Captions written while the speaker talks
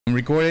I'm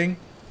recording.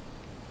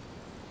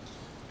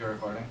 You're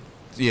recording?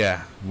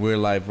 Yeah, we're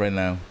live right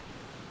now.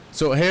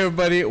 So hey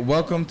everybody,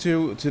 welcome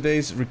to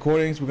today's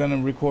recordings. We're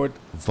gonna record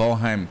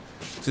Valheim.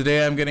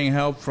 Today I'm getting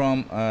help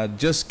from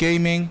Just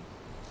Gaming.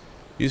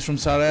 He's from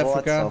South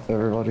Africa. What's up,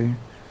 everybody?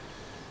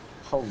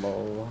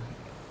 Hello.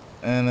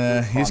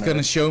 And he's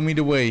gonna show me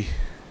the way.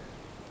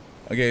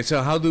 Okay,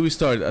 so how do we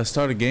start?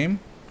 Start a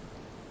game?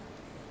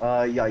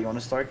 Yeah, you want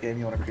to start game,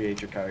 you want to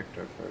create your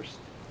character first.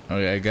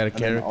 Okay, I got a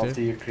character. Then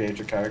after you create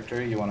your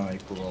character, you want to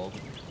make a world.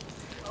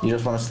 You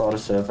just want to start a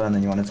server and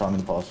then you want to tell me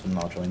the password and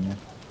I'll join you.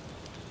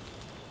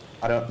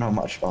 I don't know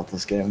much about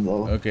this game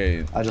though.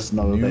 Okay. I just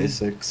know the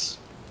basics.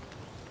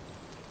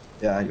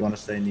 Yeah, you want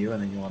to stay new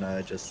and then you want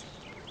to just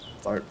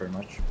start pretty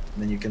much.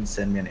 And then you can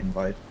send me an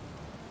invite.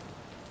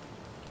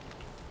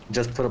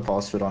 Just put a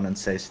password on and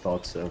say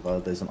start server.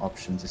 There's an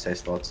option to say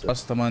start server.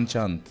 Pastaman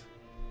Chant.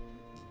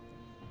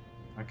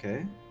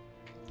 Okay.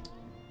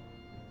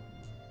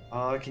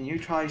 Can you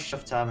try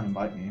Shift Tab and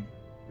invite me?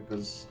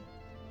 Because...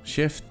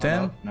 Shift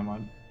 10? No, never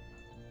mind.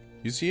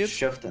 You see it?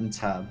 Shift and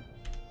Tab.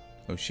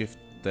 Oh, Shift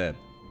Tab.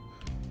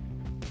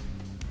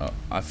 Oh,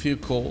 I feel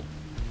cold.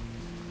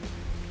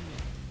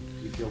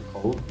 You feel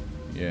cold?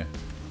 Yeah.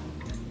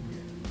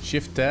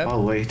 Shift Tab?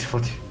 Oh wait,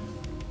 what?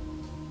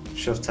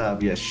 Shift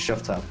Tab, yes,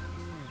 Shift Tab.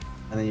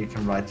 And then you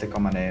can right click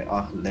on my name,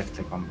 left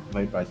click on,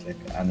 right click,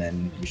 and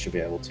then you should be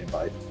able to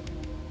invite.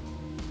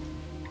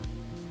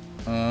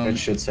 It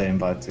should say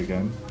invite to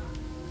game.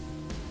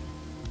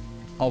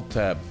 Alt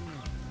Tab.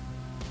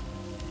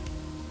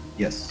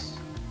 Yes.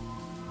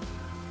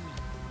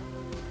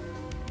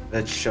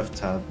 That's Shift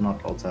Tab,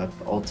 not Alt Tab.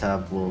 Alt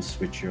Tab will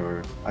switch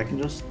your... I can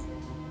just...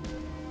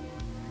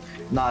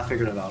 Nah, I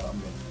figured it out, I'm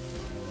good.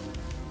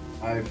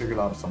 I figured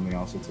out something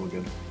else, it's all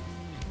good.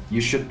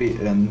 You should be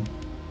in.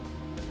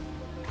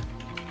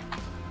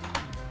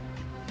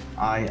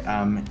 I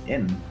am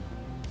in.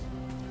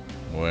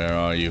 Where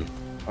are you?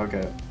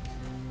 Okay.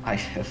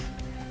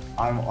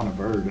 I'm on a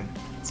bird.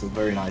 It's a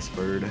very nice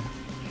bird.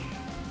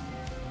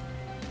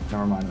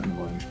 Never mind, I'm in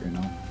the loading screen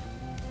now.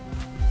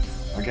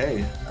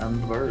 Okay,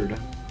 I'm the bird.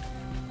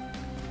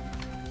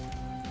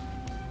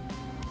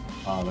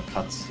 Oh, the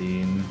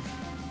cutscene.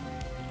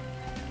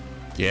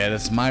 Yeah,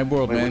 that's my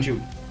world, Wait, man.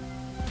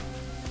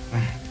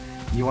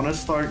 You want to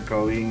start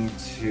going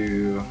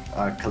to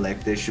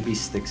collect. There should be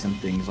sticks and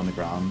things on the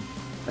ground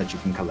that you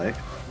can collect.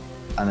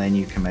 And then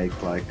you can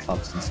make like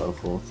clubs and so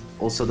forth.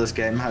 Also, this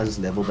game has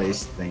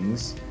level-based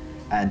things.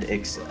 And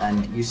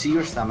you see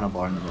your stamina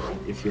bar in the middle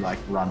if you like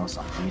run or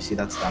something. You see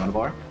that stamina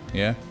bar?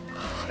 Yeah.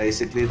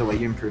 Basically, the way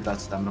you improve that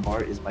stamina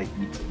bar is by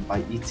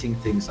eating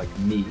things like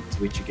meat,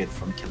 which you get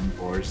from killing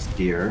boars,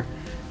 deer,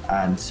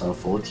 and so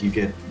forth. You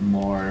get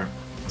more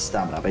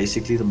stamina.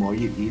 Basically, the more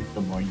you eat,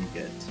 the more you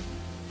get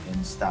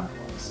in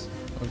stamina-wise.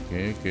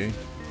 Okay.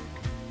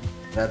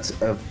 That's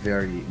a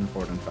very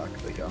important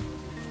factor here.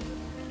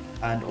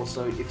 And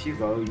also, if you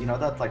go, you know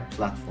that like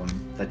platform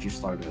that you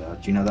started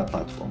at? You know that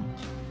platform?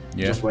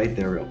 Yeah. Just wait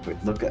there real quick.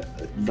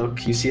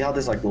 Look. You see how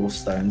there's like little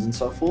stones and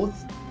so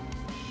forth?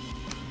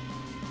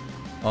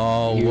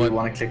 Oh, you what?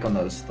 want to click on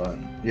those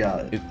stones?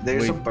 Yeah.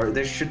 There's a bird.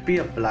 There should be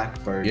a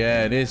black bird.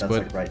 Yeah, it is. That's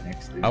but like right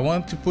next to you. I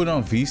want to put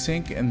on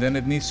VSync and then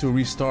it needs to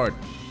restart.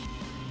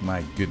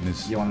 My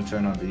goodness. You want to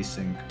turn on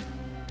VSync?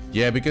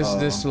 Yeah, because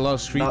there's a lot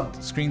of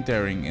screen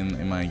tearing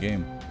in my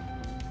game.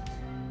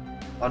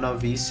 Oh no,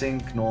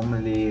 VSync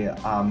normally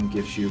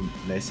gives you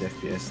less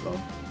FPS though.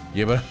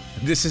 Yeah, but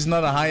this is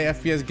not a high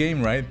FPS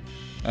game, right?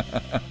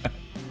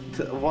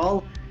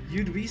 Well,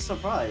 you'd be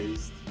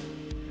surprised.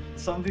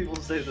 Some people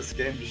say this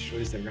game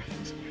destroys their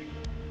graphics.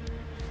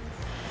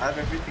 I have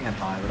everything at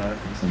high, but I have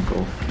VSync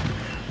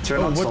off.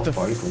 Turn on soft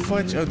particles.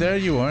 Fudge? Oh, there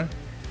you are.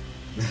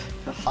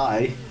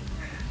 Hi.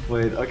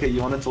 Wait, okay, you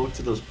want to talk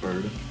to this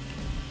bird?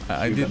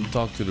 I did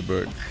talk to the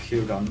bird.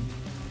 Hugon.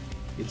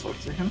 You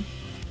talked to him?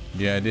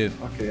 Yeah, I did.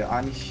 Okay,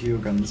 I'm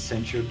Hugon,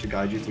 sent here to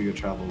guide you through your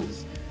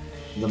travels.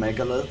 The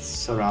megaliths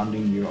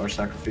surrounding you are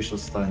sacrificial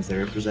stones. They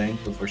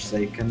represent the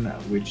Forsaken,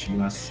 which you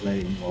must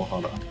slay in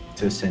Valhalla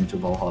to ascend to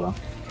Valhalla.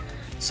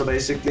 So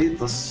basically,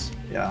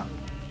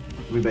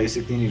 we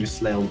basically need to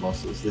slay all the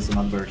bosses. There's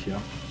another bird here.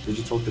 Did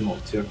you talk them all?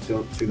 To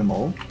them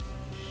all?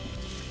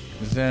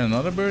 Is there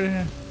another bird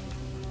here?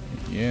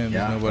 Yeah,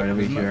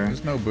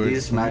 there's no bird.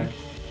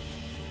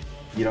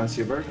 You don't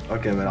see a bird?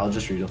 Okay, but I'll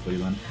just read it for you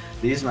then.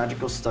 These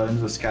magical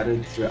stones were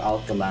scattered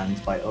throughout the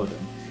land by Odin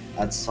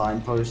at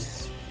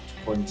signposts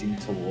pointing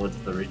towards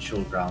the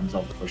ritual grounds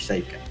of the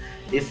Forsaken.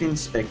 If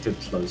inspected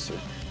closer,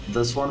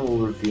 this one will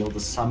reveal the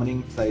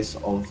summoning place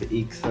of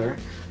Eikthyr,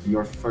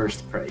 your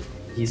first prey.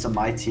 He's a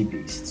mighty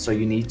beast, so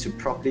you need to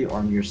properly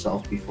arm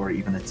yourself before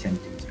even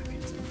attempting to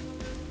defeat him.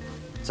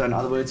 So in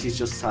other words, he's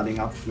just setting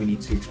up. We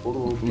need to explore the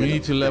world. We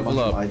need to level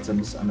up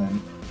items and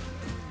then.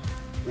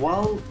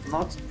 Well,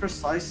 not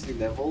precisely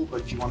level,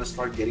 but you want to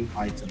start getting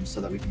items so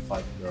that we can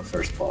fight the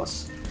first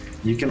boss.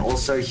 You can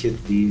also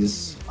hit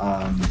these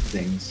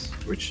things,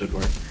 which should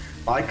work.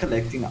 By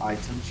collecting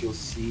items, you'll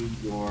see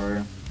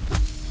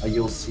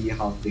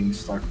how things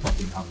start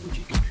popping up, which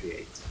you can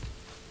create.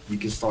 you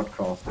can start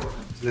crafting.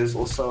 So there's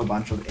also a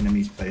bunch of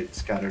enemies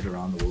scattered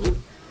around the world.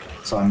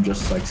 So I'm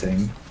just like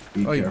saying,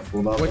 be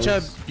careful about watch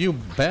those. out, you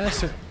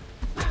bastard!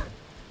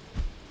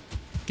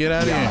 Get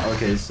out of Yeah, here.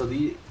 okay, so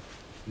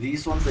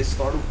these ones, they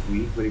start off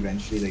weak, but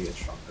eventually they get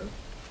stronger.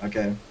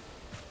 Okay.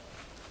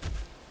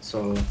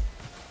 So,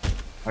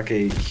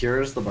 okay,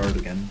 here's the bird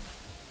again.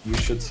 You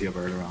should see a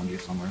bird around you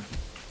somewhere.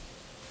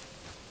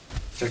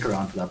 Check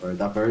around for that bird.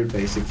 That bird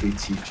basically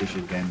teaches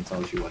you the game and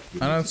tells you what you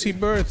I don't see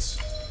birds.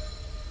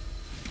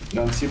 You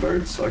don't see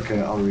birds?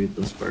 Okay, I'll read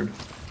this bird.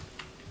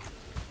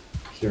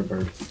 Here,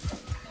 bird.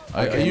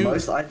 Okay, are you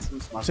most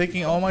items must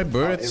taking all my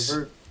birds?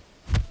 However,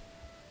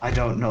 I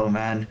don't know,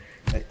 man.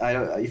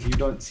 If you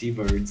don't see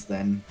birds,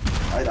 then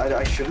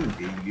I shouldn't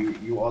be.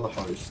 You are the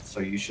host, so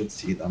you should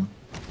see them.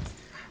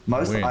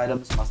 Most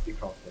items must be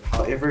crafted.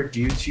 However,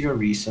 due to your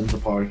recent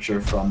departure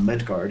from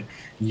Midgard,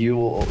 you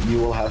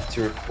will have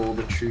to recall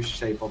the true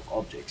shape of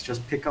objects.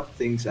 Just pick up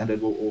things and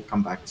it will all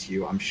come back to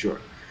you, I'm sure.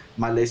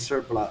 My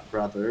lesser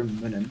brother,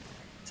 Munin,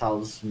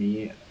 tells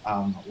me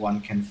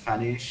one can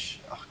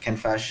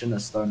fashion a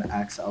stone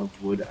axe out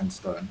of wood and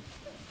stone.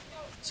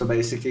 So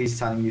basically he's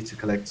telling you to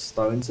collect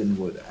stones and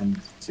wood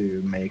and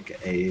to make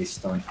a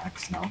stone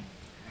axe now.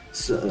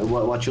 So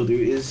what you'll do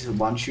is,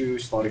 once you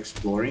start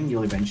exploring,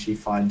 you'll eventually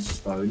find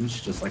stones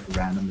just like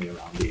randomly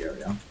around the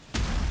area.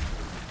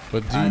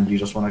 But you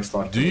just want to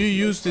start. Do you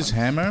use this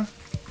hammer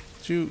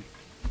to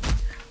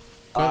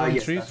cut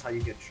yes, trees? that's how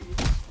you get trees.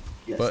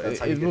 Yes, but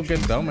it will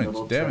get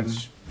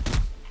damage.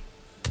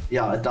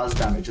 Yeah, it does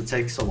damage. It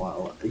takes a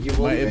while. You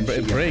will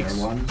eventually get breaks.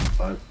 One,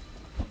 but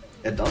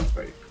it does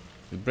break.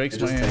 It breaks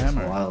it my just takes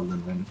hammer. A while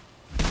and then.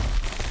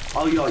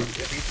 Oh yeah,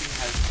 everything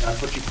has.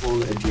 That's what you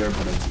call a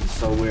durability.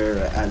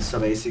 So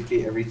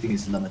basically everything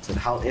is limited.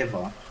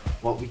 However,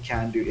 what we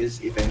can do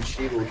is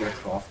eventually we'll get a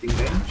crafting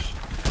bench,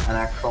 and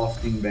that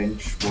crafting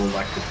bench will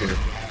like prepare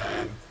things for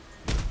you.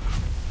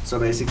 So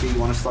basically, you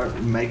want to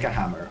make a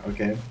hammer.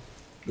 Okay,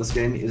 this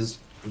game is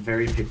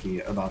very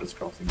picky about its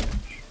crafting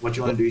bench. What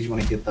you want to do is you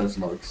want to hit those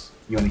logs.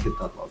 You want to hit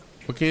that log.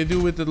 What can you do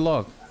with the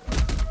log?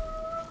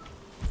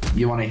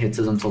 You want to hit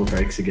it until it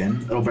breaks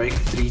again. It'll break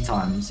 3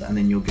 times and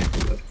then you'll get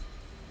the wood.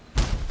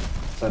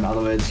 So in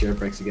other words, here it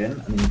breaks again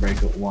and then you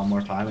break it 1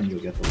 more time and you'll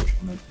get the wood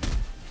from it.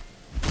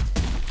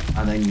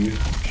 And then you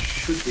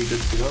should be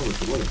good to go with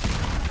the wood.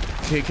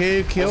 Can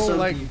you kill also,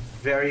 like... be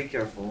very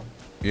careful.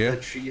 Yeah. The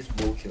trees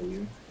will kill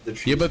you.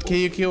 Yeah, but can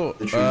you kill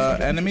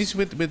enemies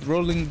with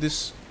rolling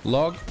this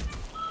log?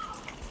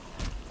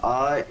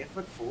 If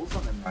it falls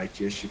on them right,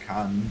 yes you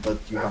can, but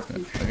you have to...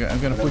 I'm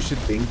gonna push it.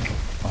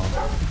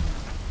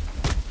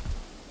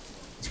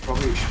 It's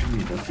probably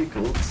extremely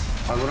difficult.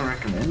 I wouldn't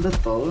recommend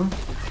it though,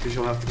 because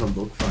you'll have to go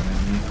look for an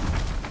enemy.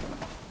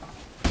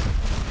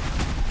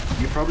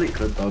 You probably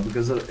could though,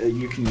 because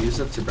you can use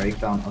it to break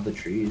down other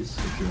trees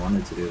if you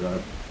wanted to do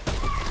that.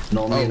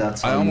 Normally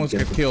that's how you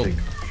get the big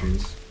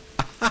trees.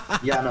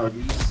 Yeah, no,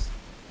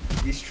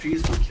 these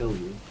trees will kill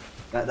you.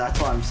 That's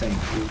what I'm saying.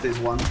 If there's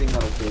one thing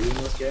that'll kill you in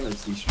this game,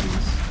 it's these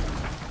trees.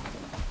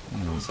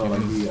 So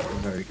like, be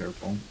very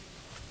careful.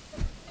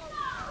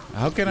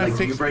 How can I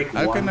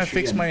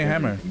fix my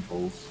hammer?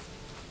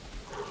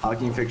 How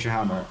can you fix your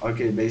hammer?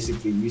 Okay,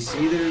 basically, you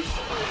see there's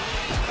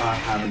a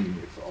hammer you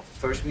need to craft.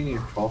 First, we need to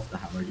craft the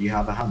hammer. Do you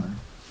have a hammer?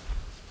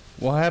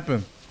 What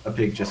happened? A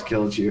pig just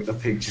killed you. A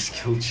pig just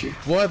killed you.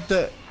 What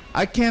the?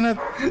 I cannot.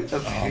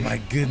 Oh my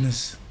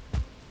goodness.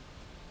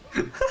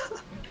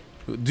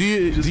 Do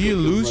you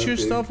lose your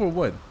stuff or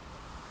what?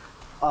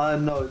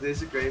 No,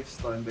 there's a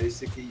gravestone.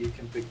 Basically, you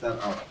can pick that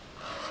up.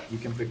 You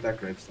can pick that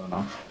gravestone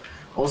up.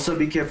 Also,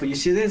 be careful. You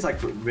see there's like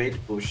red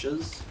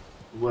bushes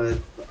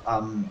with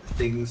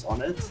things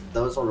on it?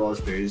 Those are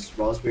raspberries.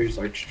 Raspberries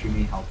are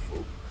extremely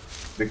helpful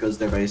because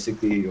they're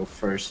basically your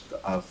first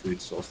food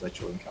source that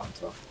you'll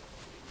encounter.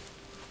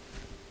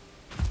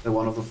 They're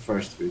one of the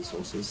first food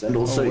sources. And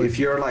also, if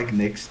you're like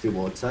next to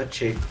water,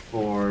 check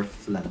for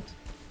flint.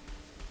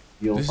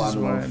 You'll find a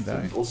lot of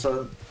flint.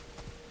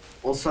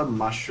 Also,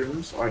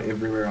 mushrooms are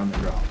everywhere on the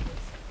ground.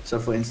 So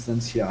for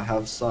instance, here I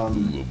have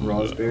some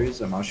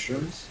raspberries and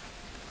mushrooms.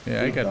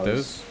 Yeah, I got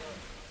those.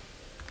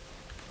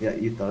 Yeah,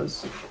 eat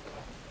those.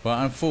 Well,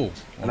 I'm full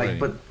already.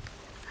 Like,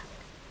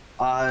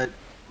 but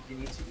you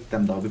need to eat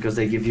them though because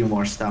they give you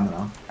more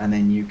stamina, and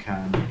then you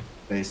can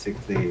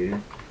basically,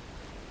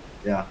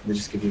 yeah, they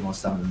just give you more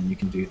stamina, and you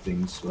can do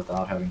things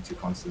without having to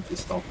constantly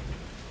stop.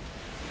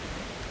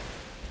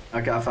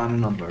 Okay, I found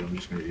another bird. I'm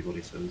just gonna read what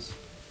he says.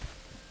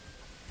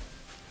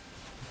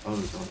 Oh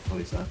god, what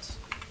is that?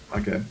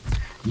 Okay.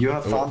 You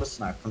have found a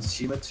snack.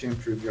 Consume it to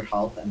improve your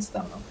health and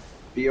stamina.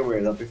 Be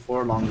aware that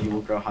before long you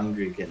will grow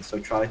hungry again, so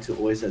try to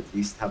always at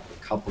least have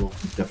a couple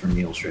of different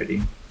meals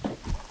ready.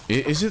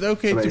 Is it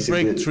okay to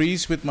break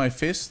trees with my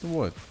fist or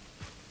what?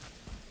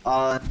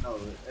 No.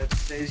 It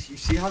says, you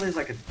see how there's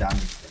like a damage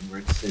thing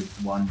where it says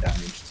 1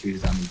 damage, 2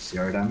 damage,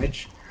 0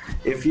 damage?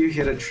 If you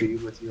hit a tree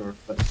with your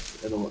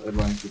fist, it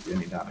won't give you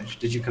any damage.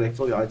 Did you collect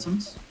all your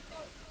items?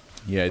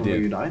 Yeah, I did. Where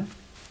you died?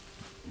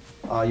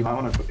 You might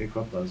want to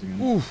equip those again.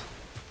 Oof.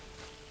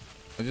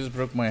 I just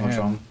broke my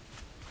hand.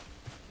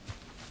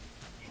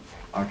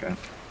 Okay.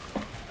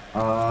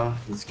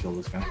 Let's kill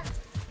this guy.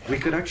 We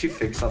could actually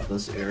fix up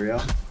this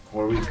area,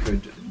 or we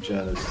could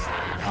just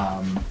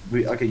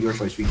okay, your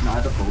choice. We can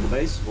either build a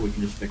base, or we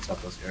can just fix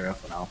up this area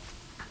for now.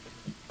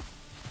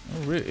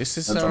 Oh, really? Is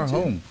this That's our up to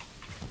you.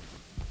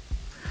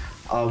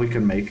 home? We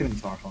can make it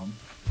into our home.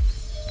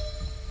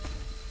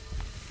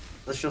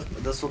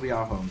 This will be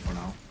our home for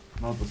now.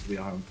 No, this will be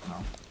our home for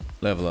now.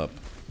 Level up.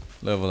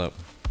 Level up.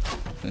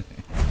 Nice.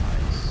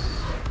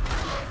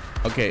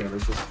 Okay. Yeah,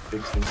 let's just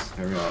fix this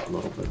area out a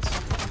little bit.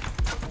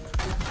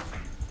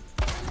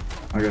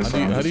 Okay, so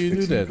How do you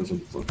do that? Because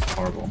it looks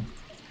horrible.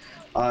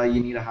 You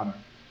need a hammer.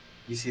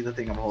 You see the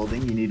thing I'm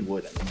holding? You need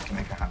wood, and then you can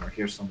make a hammer.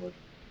 Here's some wood.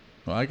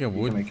 Well, I get You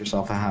wood. can make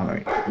yourself a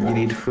hammer. You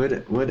need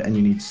wood, and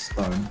you need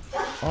stone.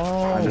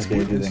 Oh, I just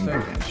gave you wood the and stone.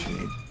 ingredients you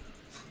need.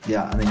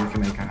 Yeah, and then you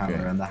can make a hammer,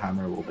 Okay. and the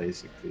hammer will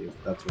basically,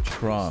 that's what you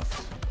Craft.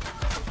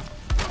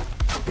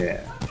 use.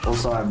 Yeah.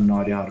 Also, I have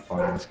no idea how to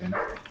farm in this game.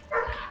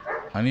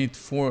 I need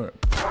 4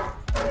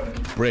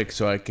 bricks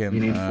so I can You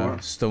need 4?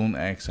 stone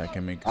axe. I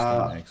can make a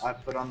stone axe. I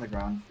put on the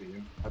ground for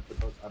you. I put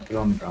it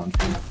on the ground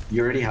for you.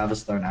 You already have a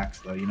stone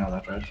axe, though. You know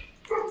that, right?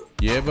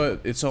 Yeah,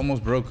 but it's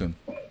almost broken.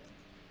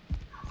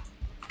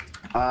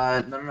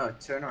 No.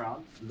 Turn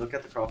around. Look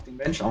at the crafting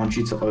bench. I want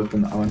you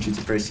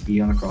to press E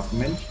on the crafting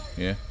bench.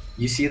 Yeah.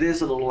 You see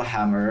there's a little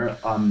hammer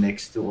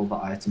next to all the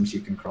items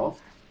you can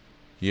craft.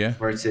 Yeah.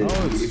 Where it says,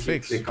 Oh, it's if you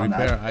fixed. click on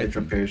Repair that, item. it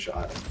repairs your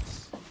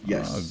items.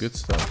 Yes. Oh, good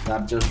stuff.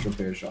 That just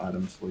repairs your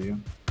items for you.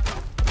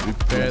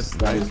 Repaired Yes,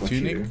 that is my what you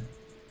tunic.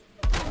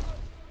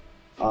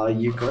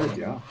 do. You could,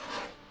 yeah.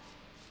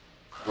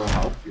 Will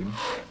help you.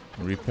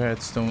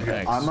 Repaired stone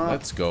Okay, axe.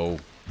 Let's go.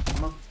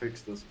 I'm gonna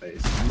fix this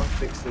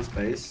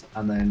base.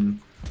 And then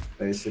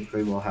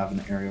basically we'll have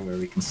an area where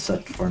we can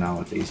sit for now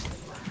at least.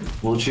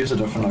 We'll choose a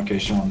different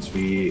location once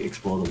we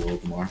explore the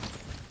world more.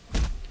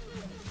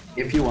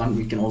 If you want,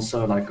 we can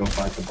also like go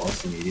fight the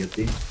boss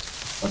immediately.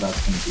 But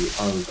that's gonna be,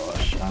 oh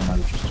gosh, I might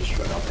have just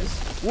destroyed our base.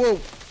 Whoa!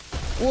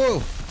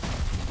 Whoa!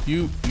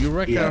 You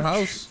wrecked Yeah. our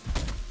house?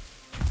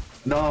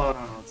 No,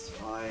 it's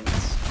fine,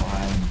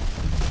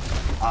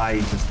 I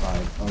just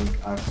died. Oh,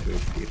 I have 2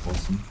 HP,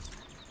 awesome.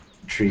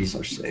 Trees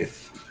are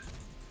safe.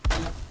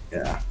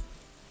 Yeah.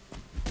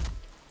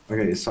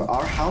 Okay, so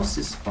our house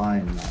is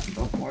fine, man.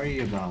 Don't worry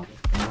about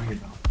it.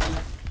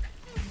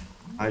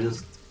 I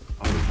just...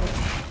 Oh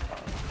gosh.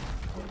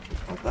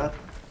 About that.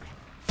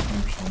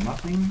 There's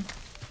nothing.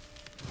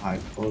 I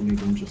probably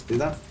didn't just do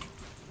that.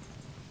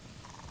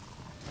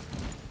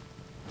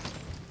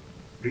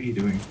 What are you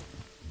doing?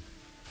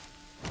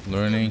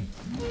 Learning.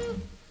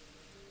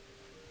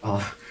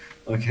 Oh,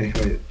 okay,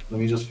 wait. Let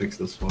me just fix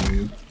this for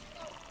you.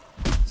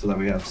 So that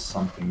we have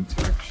something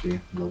to actually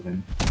live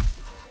in.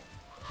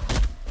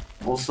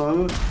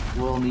 Also,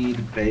 we'll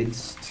need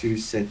beds to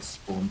set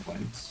spawn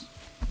points.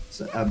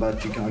 So,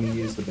 but you can only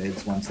use the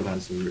beds once it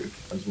has a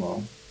roof as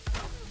well.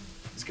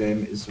 This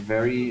game is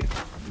very,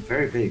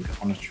 very big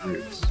on its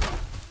roofs.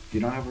 You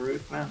don't have a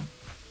roof, man?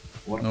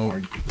 What No. are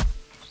you?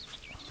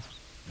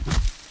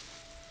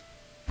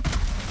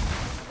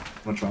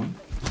 What's wrong?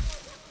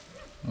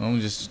 I'm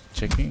just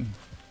checking.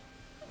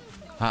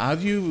 How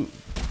do you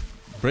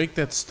break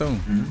that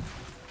stone?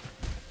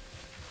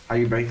 How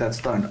you break that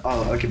stone?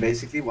 Oh, okay,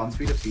 basically, once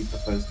we defeat the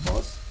first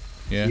boss,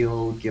 Yeah.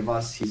 he'll give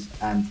us his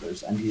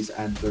antlers, and his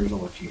antlers are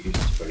what you use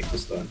to break the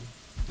stone.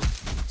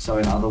 So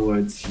in other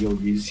words,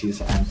 you'll use his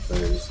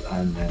antlers,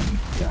 and then,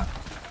 yeah,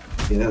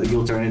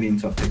 you'll turn it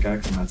into a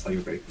pickaxe, and that's how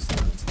you break the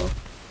stone and stuff.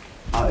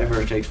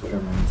 However, it takes forever,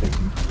 and it takes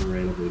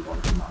incredibly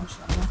long amounts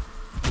of time.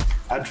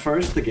 At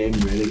first, the game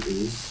really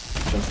is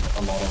just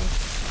a lot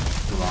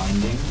of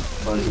grinding,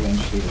 but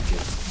eventually it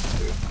gets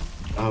into...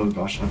 Oh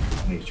gosh, I've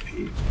got 1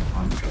 HP.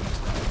 I'm going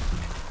to die.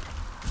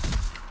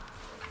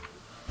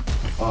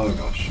 Oh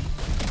gosh.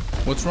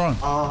 What's wrong?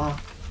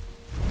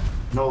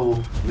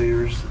 No,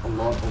 there's a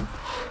lot of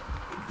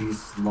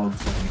these logs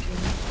that can kill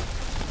me.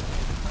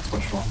 That's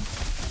what's wrong.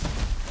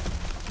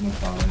 I'm gonna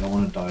die. I don't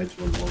want to die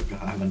to a log.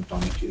 I haven't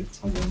done it yet.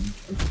 I won't.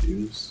 I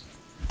refuse.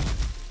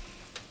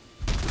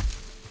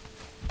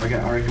 Okay,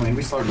 I recommend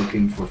we start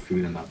looking for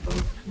food in that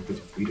though, because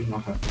if we do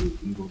not have food,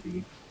 we will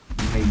be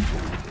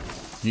major.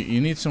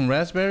 You need some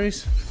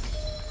raspberries?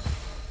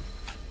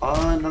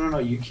 No.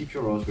 You keep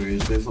your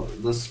raspberries.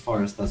 This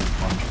forest has a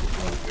bunch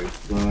of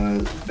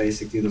raspberries.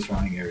 Basically, the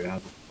surrounding area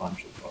has a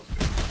bunch of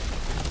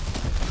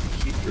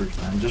raspberries. Keep yours,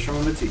 man. Just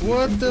remember to eat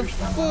What them the first,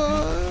 man.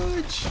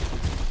 fudge?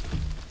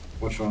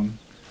 What's wrong?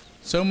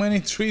 So many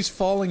trees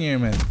falling here,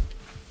 man.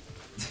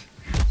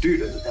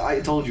 Dude, I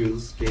told you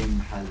this game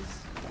has,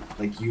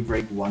 like, you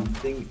break one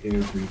thing,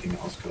 everything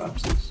else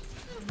collapses.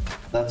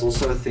 That's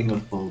also a thing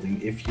of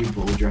building. If you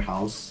build your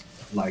house,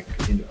 like,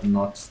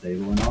 not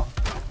stable enough,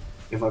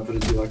 if I put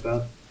it to you like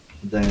that,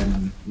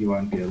 then you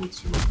won't be able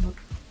to open it.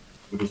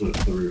 Because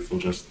the roof will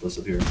just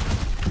disappear.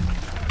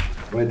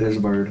 Wait, there's a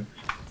bird.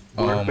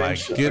 Oh my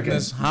Workbench-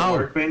 goodness, okay, how? The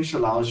workbench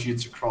allows you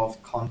to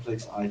craft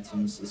complex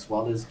items as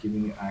well as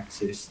giving you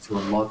access to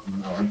a lot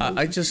more.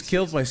 I just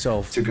killed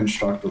myself. To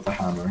construct with a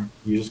hammer.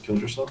 You just killed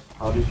yourself?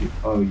 How did you?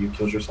 Oh, you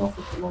killed yourself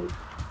with the log.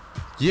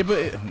 Yeah,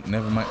 but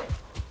never mind.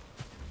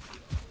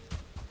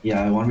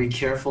 Yeah, I want to be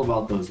careful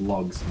about those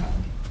logs, man.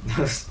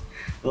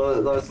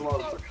 those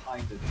logs are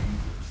kind of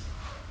dangerous.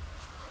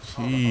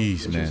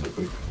 Jeez, man. So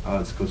quick. Oh,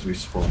 it's because we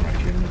spawn right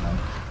here in the map.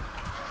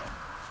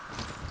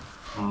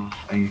 Oh,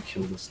 I need to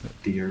kill this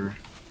deer.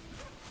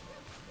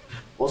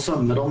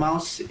 Also, middle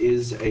mouse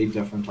is a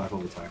different type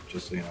of attack,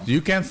 just so you know.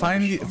 You can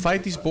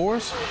fight these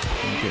boars?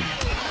 Okay.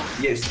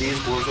 Yes, these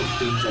boars are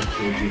things that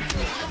kill you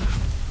first time.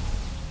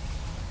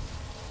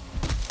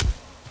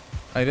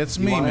 Hey, that's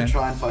You me, wanna man.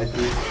 try and fight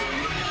these?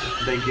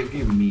 They give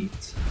you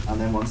meat, and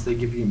then once they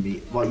give you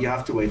meat, well, you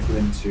have to wait for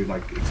them to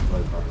like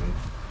explode, by the way,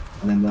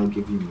 and then they'll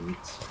give you meat,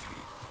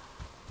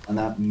 and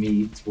that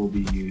meat will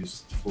be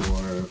used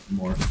for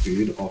more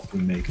food after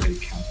we make a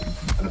camping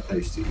and a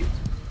place to eat.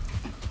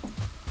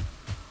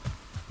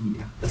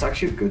 Yeah, it's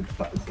actually a good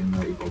thing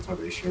that you built our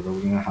base here, but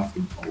we're gonna have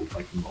to build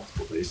like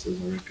multiple bases,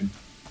 I reckon.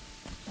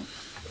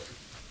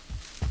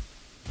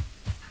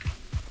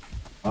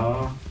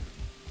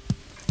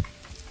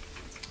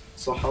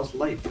 So how's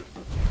life?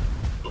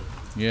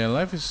 Yeah,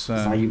 life is.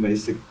 How you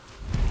basic?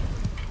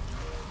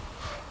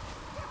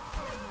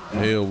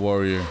 Hail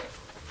warrior.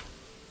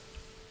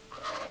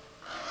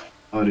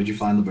 Oh, did you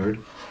find the bird?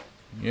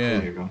 Yeah.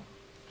 There you go.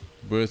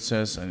 Bird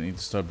says I need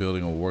to start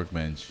building a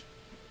workbench.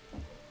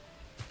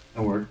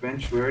 A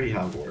workbench? We already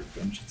have a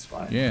workbench, it's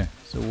fine. Yeah.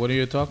 So what are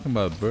you talking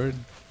about, bird?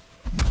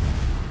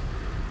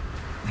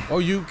 Oh,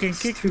 you can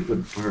kick.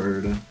 Stupid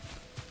bird.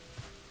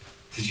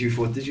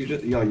 What did you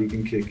do? Yeah, you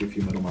can kick if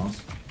you middle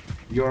mouse.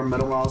 Your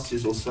middle mouse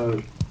is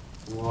also...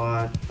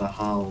 What the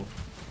hell?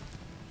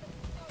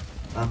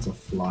 That's a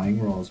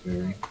flying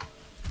raspberry.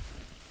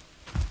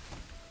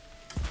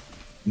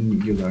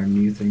 You learn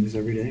new things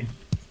every day.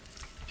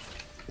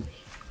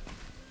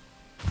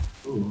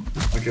 Ooh.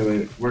 Okay,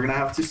 wait. We're gonna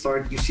have to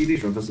start... You see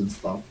these rivers and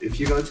stuff. If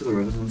you go to the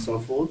rivers and so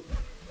forth,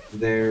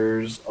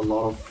 there's a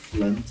lot of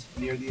flint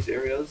near these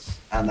areas,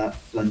 and that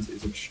flint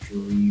is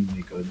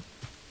extremely good.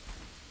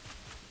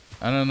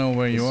 I don't know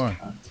where you are.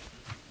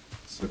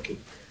 It's okay.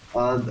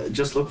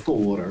 Just look for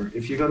water.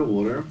 If you go to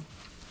water,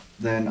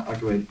 then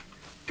okay, wait.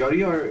 Go to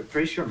your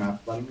press your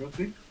map button real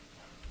quick.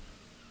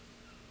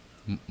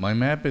 My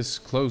map is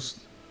closed.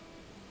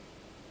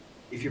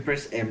 If you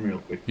press M real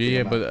quick.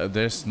 Yeah, but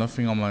there's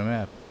nothing on my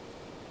map.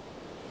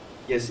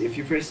 Yes, if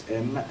you press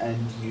M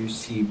and you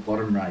see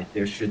bottom right,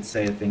 there should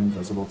say a thing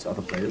visible to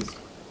other players.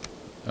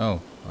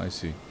 Oh, I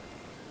see.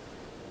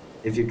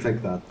 If you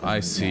click that. Then,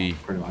 I see. Yeah,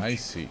 pretty much. I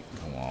see.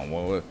 Come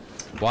on.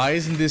 Why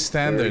isn't this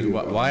standard?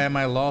 Why am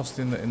I lost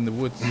in the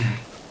woods?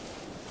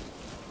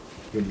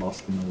 You're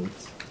lost in the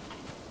woods.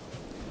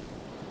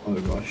 Oh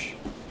gosh.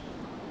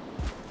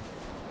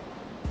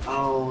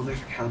 Oh, there's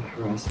a cat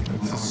harassing my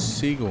It's a arm.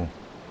 seagull.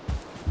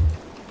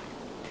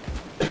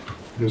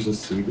 There's a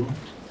seagull?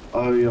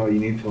 Oh yeah, you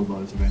need fill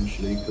bows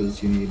eventually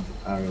because you need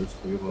arrows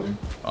for your bow.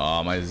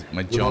 Oh, my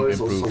jump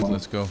improved.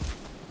 Let's go.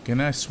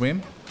 Can I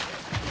swim?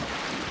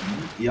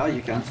 Yeah,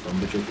 you can swim,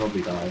 but you'll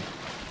probably die.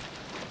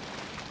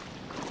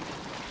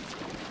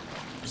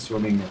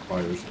 Swimming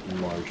requires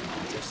large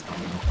amounts of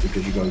stamina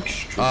because you go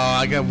extremely. Oh,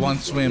 I got one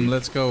slowly. swim.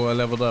 Let's go. I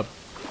leveled up.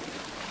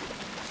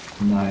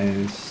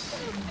 Nice.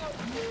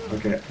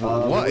 Okay.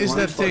 What is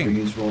that thing?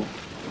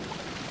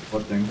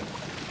 What thing?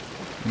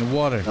 In the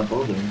water. That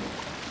building.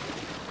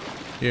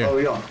 Here. Oh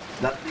yeah,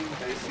 that thing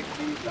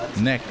basically. That's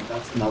Neck.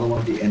 That's another one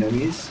of the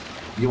enemies.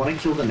 You want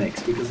to kill the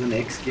necks because the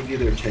necks give you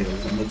their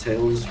tails, and the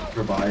tails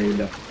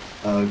provide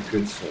a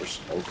good source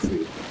of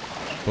food.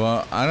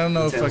 Well, I don't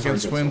know if I can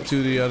good swim source.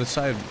 to the other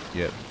side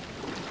yet.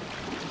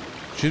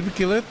 Should we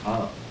kill it?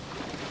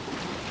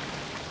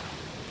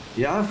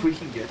 Yeah, if we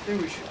can get there,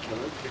 we should kill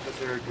it because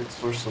they're a good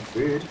source of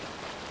food.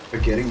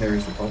 But getting there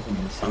is the problem.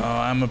 Oh,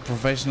 I'm a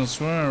professional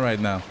swimmer right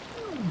now.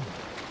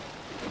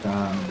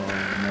 Damn, bro,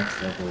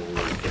 next level.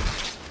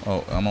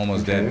 Oh, I'm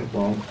almost dead.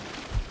 Well,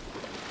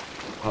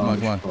 Come on,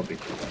 come on. Probably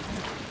kill that.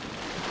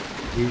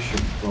 We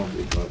should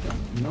probably go down.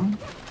 No?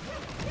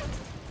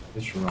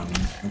 It's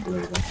running.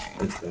 Okay,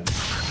 it's dead.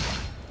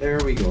 There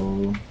we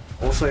go.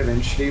 Also,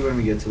 eventually, when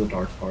we get to the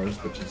dark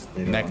forest, which is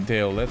later on,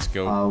 Necktail, let's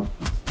go.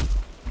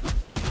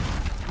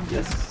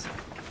 Yes.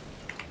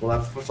 We'll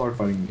have to start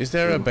fighting. Is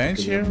there a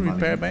bench here?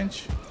 Repair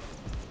bench?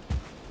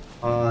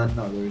 No,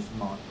 there is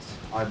not.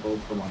 I built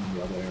the one in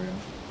the other area.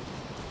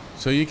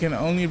 So you can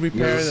only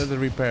repair Yes. at the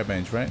repair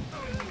bench, right?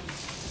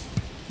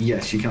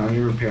 Yes, you can only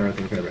repair at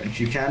the repair bench.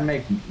 You can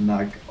make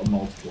like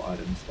multiple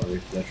items, though,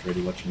 if that's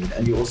really what you need.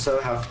 And you also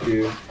have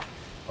to,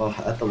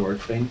 at the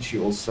workbench,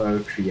 you also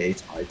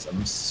create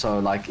items. So,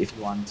 like, if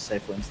you want, say,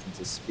 for instance,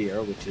 a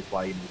spear, which is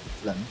why you need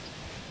flint,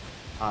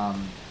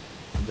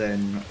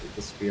 then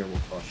the spear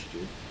will cost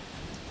you.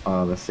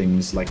 The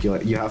things like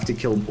you have to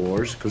kill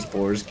boars because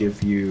boars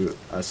give you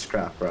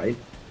scrap, right?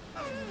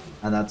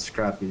 And that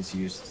scrap is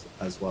used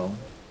as well.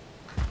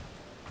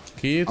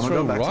 Can you I'm throw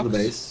gonna go back rocks? to the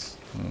base.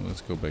 Oh,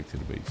 let's go back to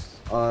the base.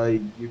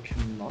 You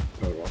cannot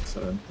throw rocks,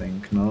 I don't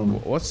think. No.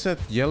 What's that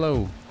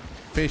yellow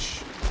fish?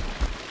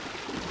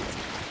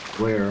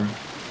 Where?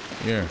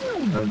 Here,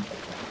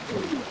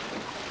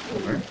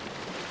 Where?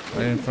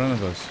 right in front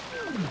of us.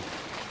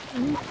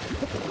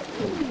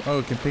 Oh,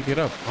 we can pick it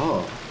up.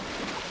 Oh,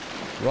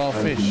 Raw I've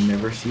fish.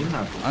 never seen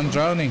that before. I'm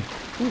drowning.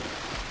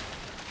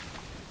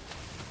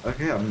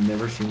 Okay, I've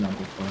never seen that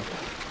before.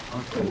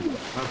 Okay,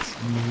 that's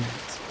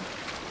neat.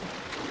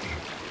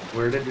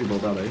 Where did we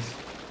build that base?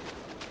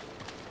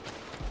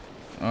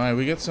 Alright,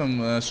 we got some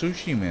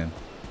sushi, man.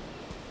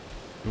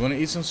 You wanna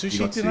eat some You sushi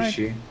got tonight?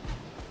 sushi?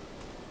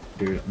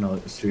 Dude, no,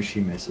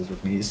 sushi messes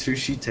with me.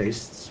 Sushi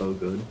tastes so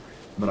good,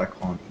 but I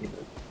can't eat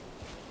it.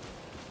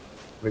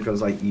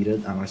 Because I eat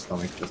it and my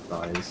stomach just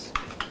dies.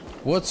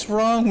 What's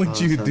wrong with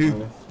you, sad dude?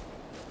 life.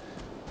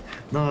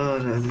 No,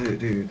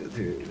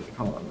 dude,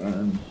 come on,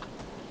 man.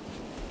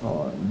 Come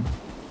on.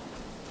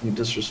 You're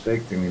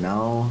disrespecting me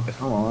now.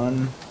 Come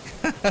on.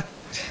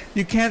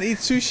 You can't eat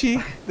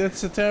sushi?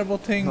 That's a terrible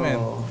thing, man.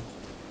 No.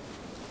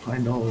 I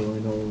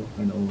know.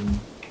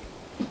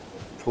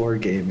 Poor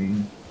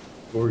gaming.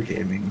 Poor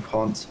gaming.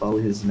 Can't spell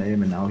his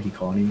name and now he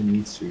can't even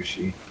eat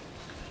sushi.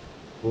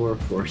 Poor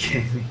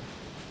gaming.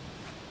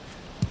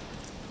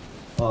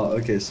 Oh,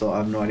 okay, so I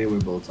have no idea where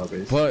boats are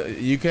based. But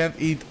you can't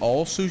eat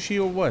all sushi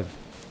or what?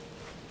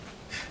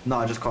 No,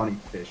 I just can't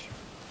eat fish.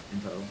 In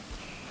total.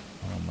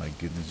 Oh my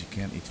goodness, you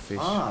can't eat fish.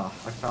 Ah,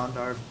 I found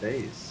our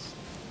base.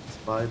 It's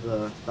by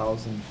the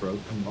 1,000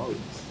 broken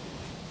logs.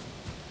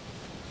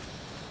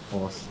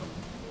 Awesome.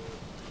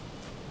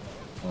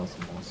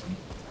 Awesome.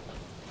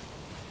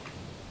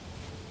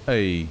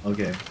 Hey,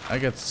 Okay. I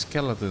got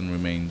skeleton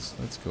remains.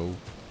 Let's go.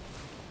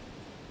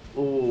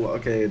 Oh,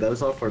 okay,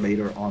 those are for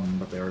later on,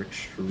 but they are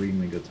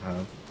extremely good to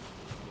have.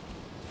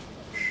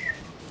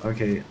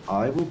 Okay,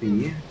 I will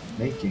be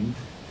making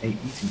a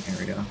eating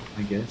area,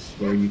 I guess,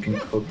 where you can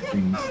cook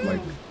things like...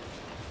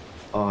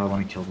 Oh, I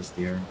want to kill this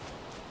deer.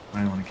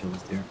 I want to kill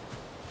this deer.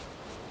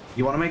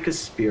 You want to make a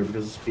spear,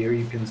 because a spear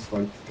you can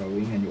start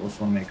throwing, and you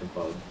also want to make a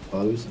bow.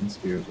 Bows and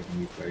spears are going to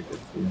be very good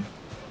for you.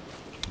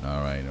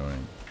 Alright.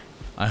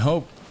 I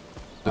hope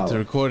that the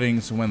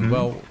recordings went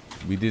well.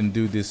 We didn't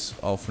do this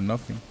all for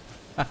nothing.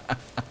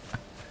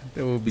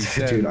 That would be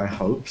sad. Dude, I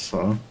hope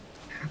so.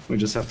 We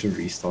just have to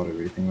restart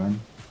everything, man.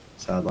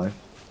 Sad life.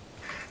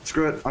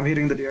 Screw it, I'm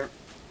hitting the deer.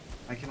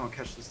 I cannot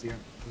catch this deer.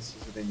 This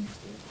is a dangerous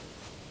deer.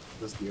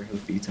 This deer has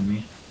beaten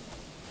me.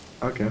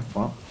 Okay,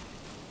 well.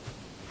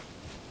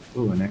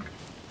 Ooh, a neck.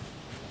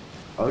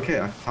 Okay,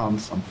 I found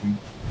something.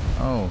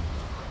 Oh.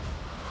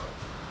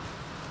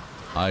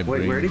 Wait,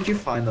 where did you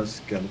find those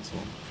skeletal?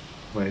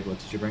 Wait, what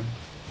did you bring?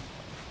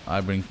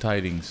 I bring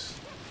tidings.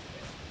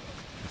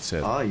 It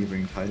said. Ah, you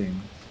bring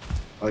tidings.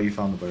 Oh, you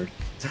found the bird.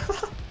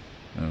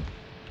 Oh.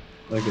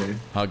 Okay.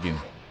 Hug him.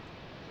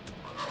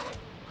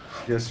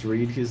 Just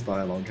read his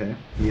dialogue, okay?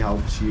 He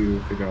helps you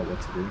figure out what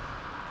to do.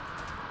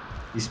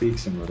 He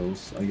speaks in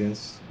riddles, I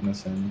guess, in a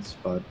sense,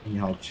 but he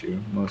helps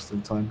you most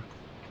of the time.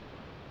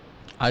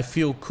 I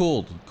feel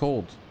cold.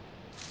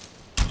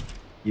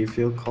 You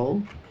feel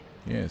cold?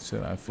 Yeah, it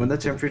said I feel When the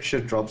cold. temperature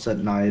drops at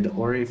night,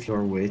 or if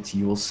you're wet,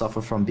 you will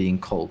suffer from being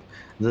cold.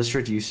 This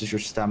reduces your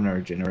stamina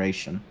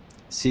regeneration.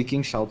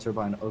 Seeking shelter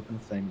by an open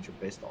flame is your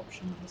best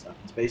option when this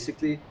happens.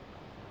 Basically,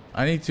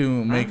 I need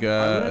to make I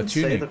a wouldn't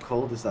say tunic. the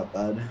cold is that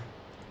bad.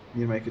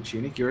 You make a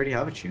tunic? You already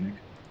have a tunic.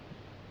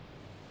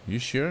 You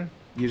sure?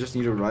 You just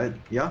need to right.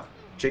 Yeah.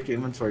 Check your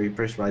inventory.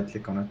 Press right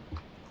click on it,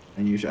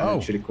 and you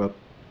should equip.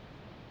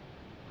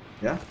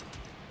 Yeah.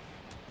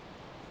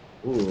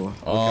 Ooh. Okay,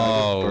 Oh,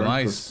 I just burnt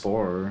nice. the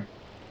spore.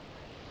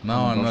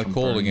 Now Oh my I'm gosh, not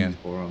cold burning again the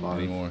spore alive.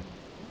 anymore.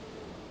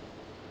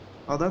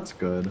 Oh, that's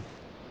good.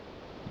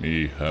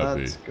 Me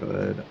happy. That's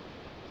good.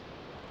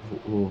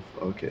 Ooh,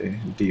 okay.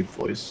 Deep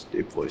voice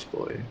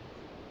boy.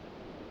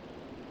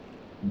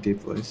 Deep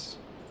voice.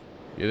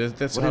 Yeah,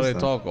 that's What how is they that?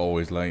 talk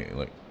always, like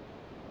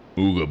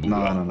ooga booga.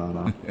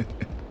 No.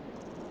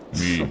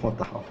 Me, What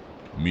the hell?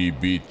 me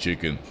beat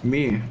chicken.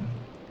 Me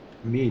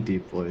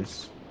deep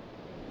voice.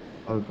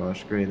 Oh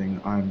gosh, grading.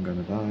 I'm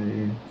gonna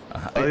die.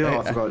 Oh yeah,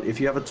 I forgot. If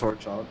you have a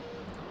torch out,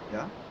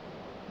 yeah,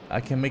 I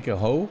can make a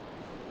hoe.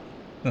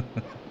 you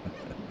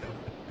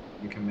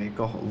can make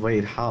a.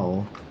 Wait,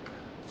 how?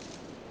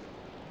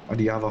 Or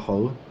do you have a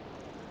hoe?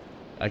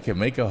 I can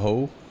make a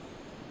hoe.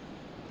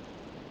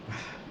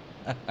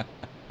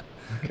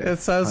 Okay. That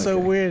sounds so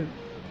okay. weird.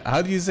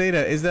 How do you say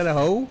that? Is that a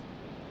hoe?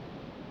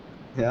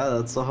 Yeah,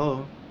 that's a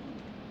hoe.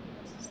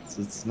 It's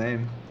its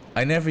name.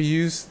 I never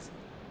used.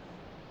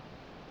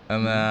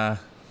 And I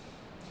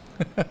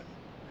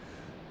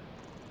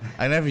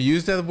never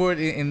used that word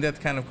in that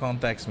kind of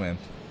context, man.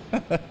 Yeah,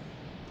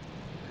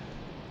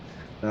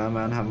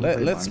 man, haven't played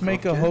Let's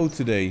make a Minecraft hoe yet?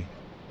 today.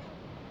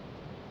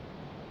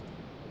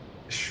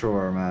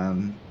 Sure,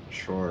 man.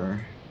 Sure.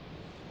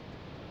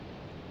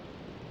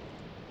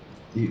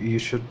 You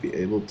should be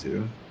able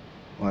to.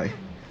 Why?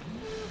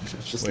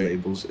 Just Wait.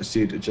 labels.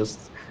 Dude,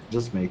 just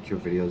make your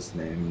video's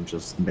name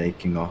just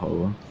making a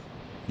hoe.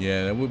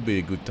 Yeah, that would be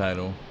a good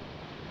title.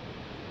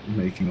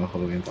 Making a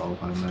hoe in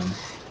Valheim, man.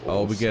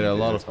 Oh, we get a Awesome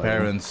lot video of title.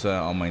 parents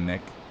on my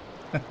neck.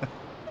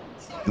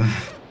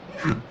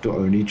 Do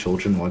only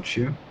children watch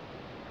you?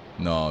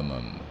 No.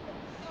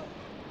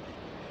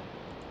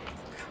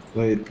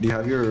 Wait, do you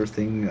have your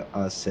thing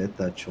set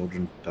that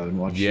children don't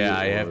watch you? Yeah,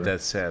 I have or-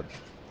 that set.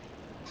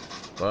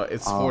 Well,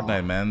 it's Ah,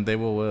 Fortnite, man. They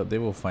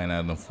will find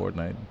out on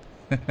Fortnite.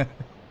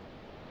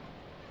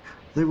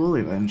 they will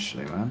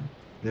eventually, man.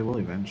 They will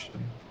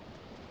eventually.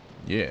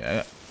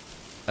 Yeah,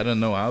 I don't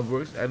know how it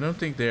works. I don't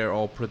think they're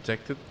all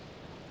protected.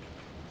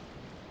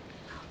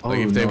 Oh Like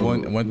if they no,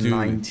 want to,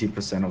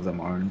 90% of them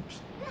aren't.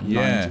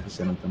 yeah,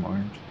 90% of them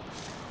aren't.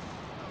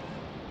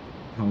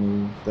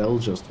 No, they'll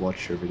just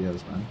watch your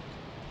videos, man.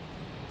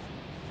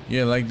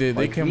 yeah, like they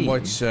Like can me.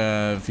 watch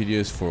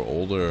videos for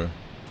older.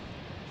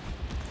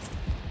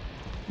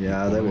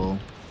 Yeah, they will.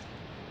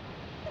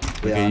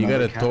 Okay, Yeah, you no, got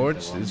they a can if they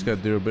torch. want. It's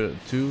got durability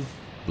 2,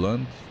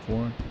 blunt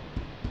 4.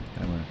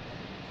 Hammer.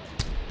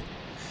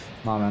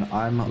 Nah, man,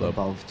 I'm Club.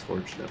 above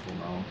torch level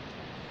now.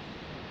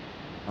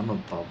 I'm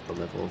above the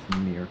level of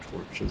mere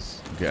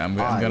torches. Okay, I'm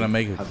gonna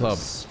make a have club.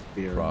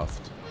 spear.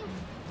 Craft.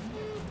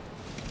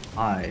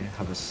 I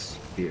have a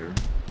spear.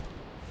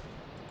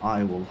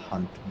 I will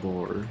hunt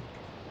boar.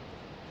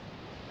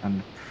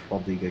 And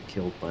probably get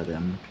killed by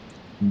them.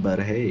 But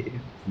hey,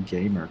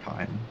 gamer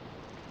time.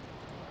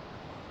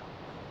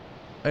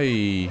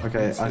 Hey.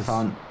 Okay, what's I this?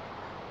 found...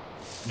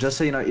 Just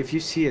so you know, if you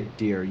see a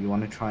deer, you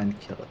want to try and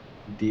kill it.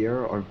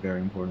 Deer are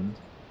very important.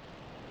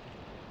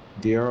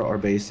 Deer are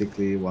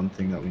basically one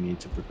thing that we need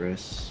to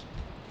progress.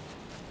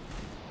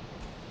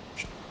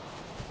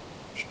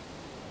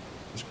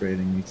 This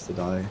grading needs to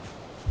die.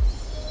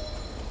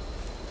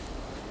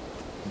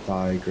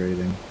 Die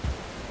grading.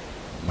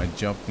 My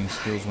jumping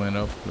skills went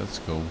up. Let's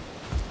go.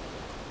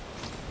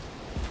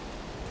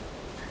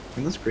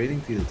 Can this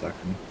grading feed attack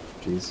me?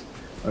 Jeez.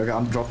 Okay,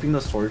 I'm dropping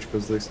the storage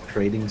because the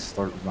gradings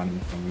start running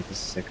from me the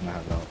second I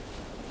have it out.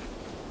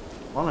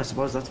 Well, I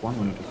suppose that's one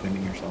way of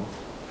defending yourself.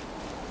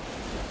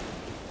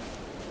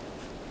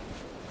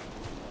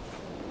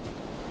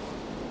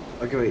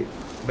 Okay, wait.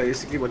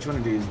 Basically, what you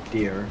want to do is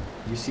deer.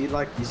 You see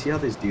how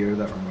there's deer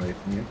that run away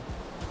from you?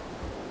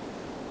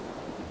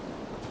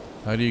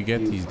 How do you get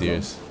these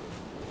deers?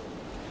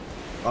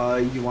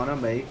 You want to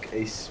make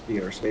a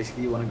spear. So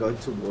basically, you want to go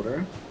to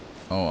water.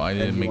 Oh, I and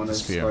didn't you make wanna the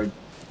spear. start-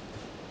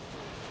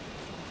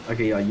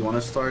 Okay, yeah, you want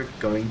to start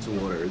going to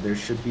water. There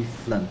should be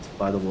flint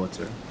by the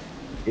water.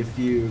 If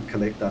you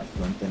collect that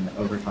flint, then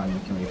over time you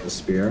can make a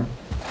spear.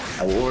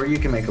 Or you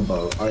can make a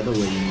bow. Either way,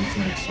 you need to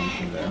make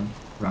something there,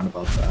 round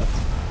about that.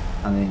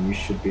 And then you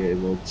should be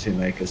able to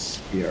make a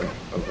spear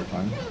over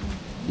time.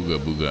 Booga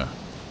booga.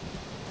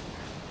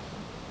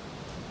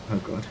 Oh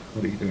god,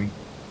 what are you doing?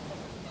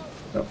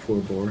 That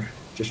poor boar.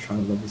 Just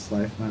trying to live his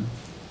life, man.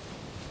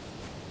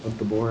 What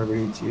the boar ever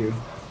eats you?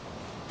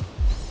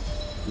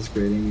 This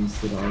grading needs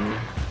to die.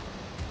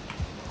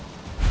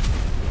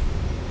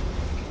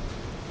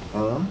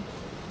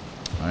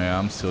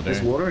 I'm still There's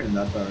there. water in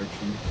that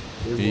direction.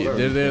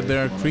 Okay,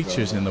 there are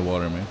creatures in the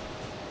water, man.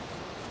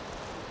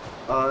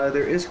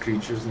 There is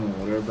creatures in the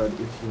water, but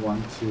if you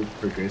want to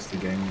progress the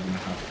game, you're gonna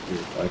have to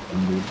fight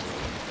them, dude.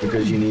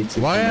 Because you need to.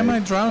 Why am I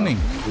collect, drowning?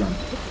 flint.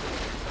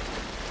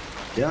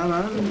 Yeah,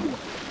 man.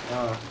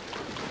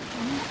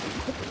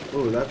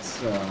 Oh,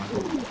 that's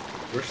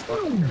we're stuck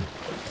here.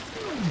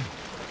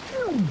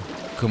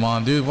 Come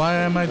on, dude. Why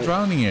am I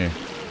drowning here?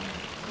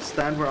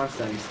 Stand where I'm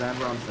standing. Stand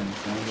where I'm standing.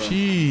 Stand where I'm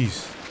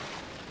Jeez.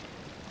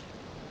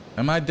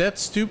 Am I that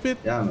stupid?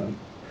 Yeah, man.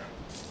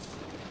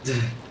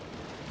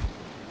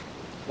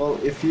 Well,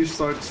 if you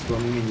start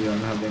swimming and you don't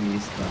have any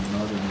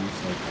stamina, then you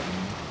start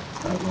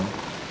having stamina.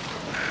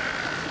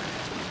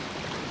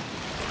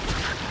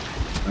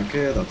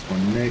 Okay, that's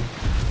one Nick.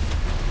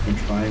 You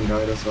can try and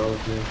guide us out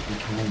of here if you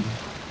can.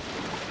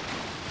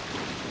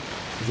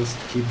 Just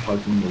keep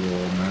hugging the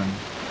wall, man.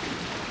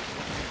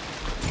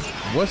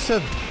 What's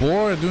that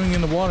boar doing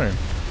in the water?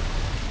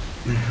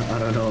 I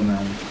don't know,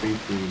 man. It's free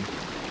food.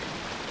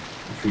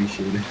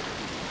 Appreciate it.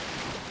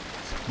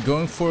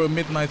 Going for a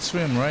midnight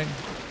swim, right?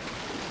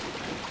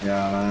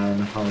 Yeah, man.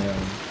 Hell yeah.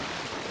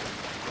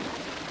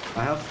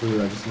 I have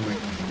food. I just need to make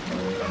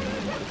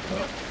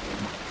fire.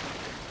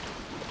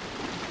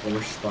 But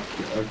we're stuck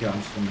here. Okay,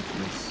 I'm swimming to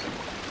this.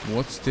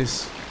 What's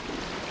this?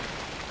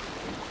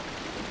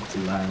 It's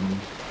land.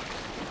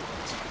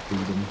 It's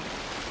freedom.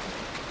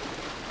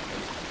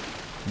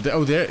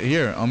 Oh, there,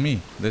 here, on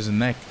me. There's a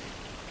neck.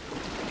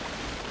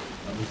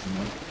 That was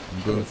enough.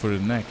 I'm going for the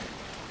neck.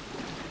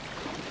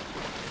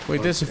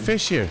 Wait, there's a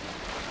fish here.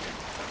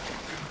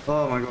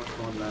 Oh my gosh,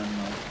 come on, land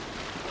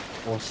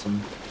now.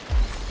 Awesome.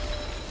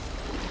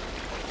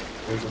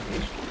 There's a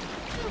fish.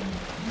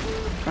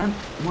 Man,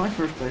 my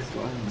first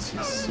playthrough, I didn't see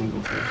a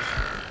single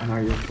fish. And now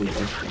you're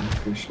collecting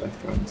fish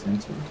left, right, and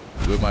center.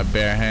 With my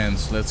bare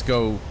hands. Let's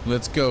go.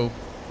 Let's go.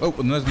 Oh,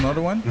 and there's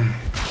another one.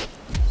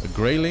 A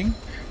grayling.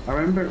 I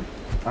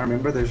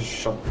remember there's a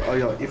shop. Oh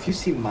yeah, if you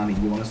see money,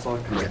 you want to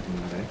start collecting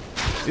that, eh?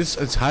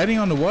 It's hiding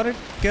on the water.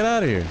 Get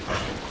out of here.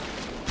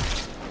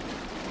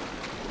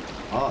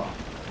 Ah.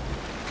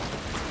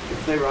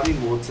 If they run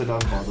in water,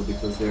 don't bother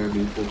because they're a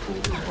beautiful for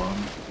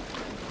one.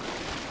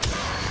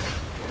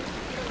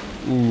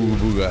 Ooh,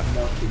 booga.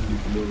 Nothing you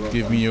can do about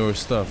Give that. me your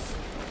stuff.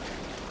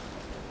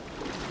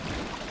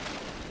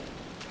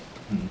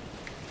 Hmm.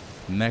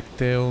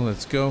 Necktail,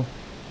 let's go.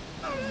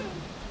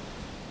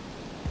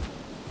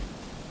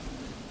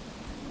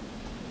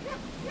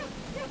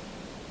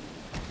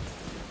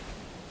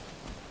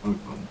 Oh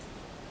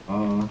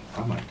god.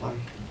 I might die.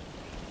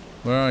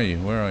 Where are you?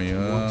 Where are you?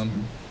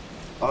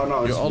 Oh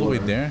no, it's you're all the way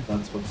water. there?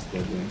 That's what's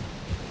deadly.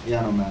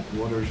 Yeah, no man,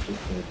 water is just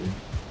deadly.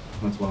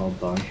 That's why I'll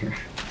die here.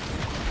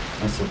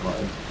 I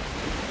survived.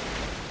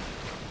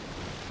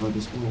 Oh,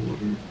 there's more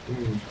water.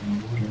 There's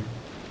more water.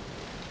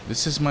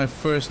 This is my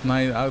first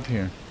night out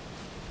here.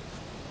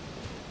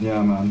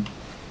 Yeah, man.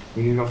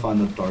 We need to go find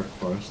the dark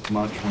forest.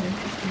 Much more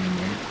interesting in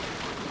there.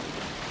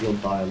 You'll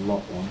die a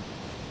lot more.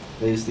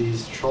 There's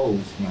these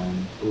trolls,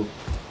 man. Ooh,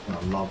 I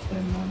love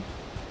them, man.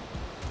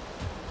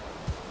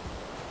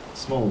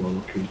 Small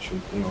little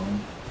creatures, they are.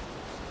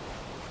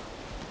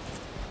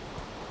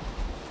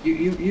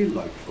 You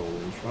like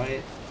trolls,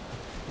 right?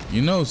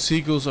 You know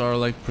seagulls are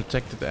like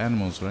protected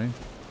animals, right?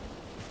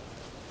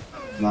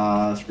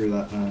 Nah, screw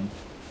that, man.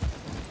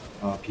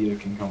 Peter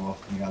can come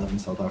off to me. I live in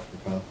South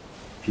Africa.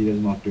 Peter's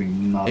not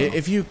doing nothing.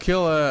 If you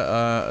kill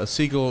a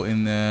seagull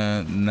in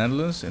the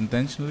Netherlands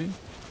intentionally,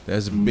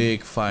 there's a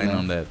big fine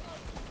on that.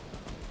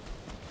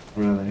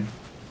 Really?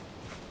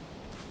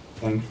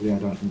 Thankfully, I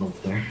don't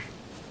live there.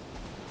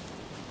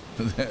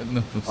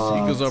 No,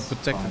 seagulls are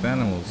protected fine,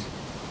 animals.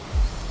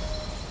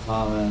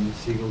 Ah man,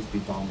 seagulls be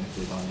dumb if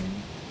they're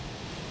dying.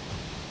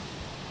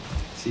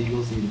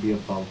 Seagulls need to be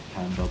above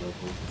panda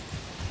level.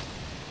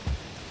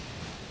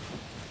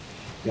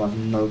 You have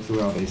no clue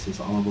how bases.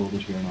 I'm gonna build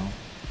it here now.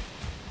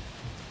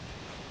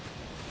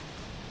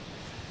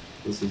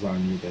 This is our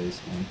new base,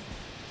 man.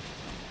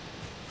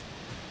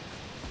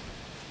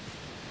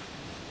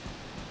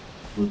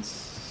 Let's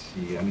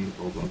see, I need to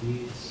build one of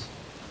these.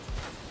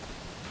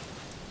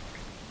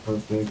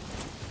 Perfect.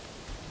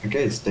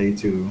 Okay, it's day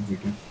 2. We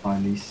can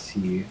finally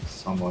see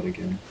somewhat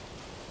again.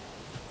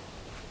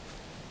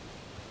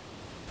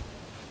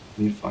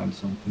 Need to find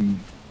something.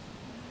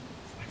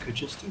 I could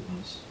just do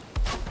this.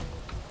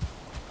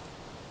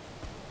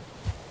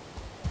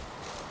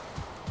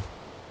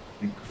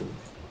 I could.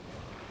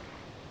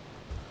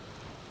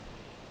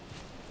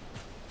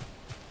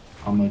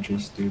 I'ma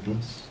just do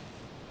this.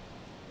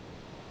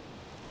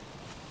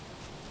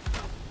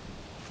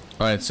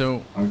 All right,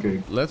 so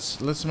Okay.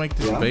 let's make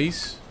this Yeah?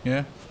 base,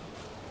 yeah.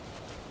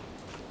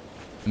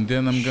 And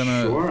then I'm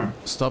gonna Sure.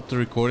 stop the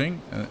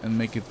recording and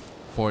make it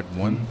part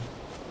 1.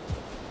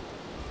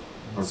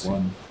 Part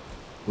 1.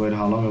 Wait,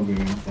 how long have we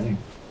been playing?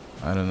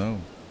 I don't know.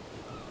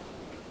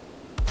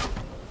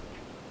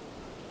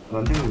 I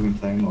don't think we've been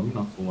playing long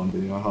enough for one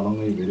video. How long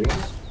are your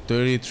videos?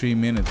 33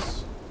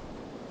 minutes.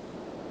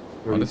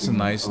 Oh, that's a 32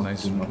 nice,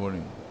 minutes. nice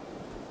recording.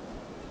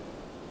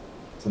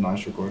 It's a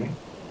nice recording.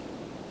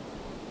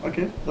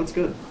 Okay, that's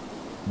good.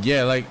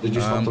 Yeah, like. Did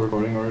you stop the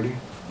recording already?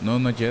 No,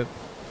 not yet.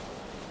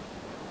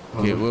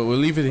 Okay, we'll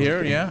leave it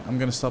here. Yeah, I'm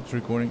gonna stop the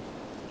recording.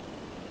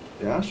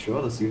 Yeah,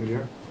 sure. Let's leave it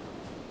here.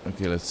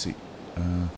 Okay, let's see.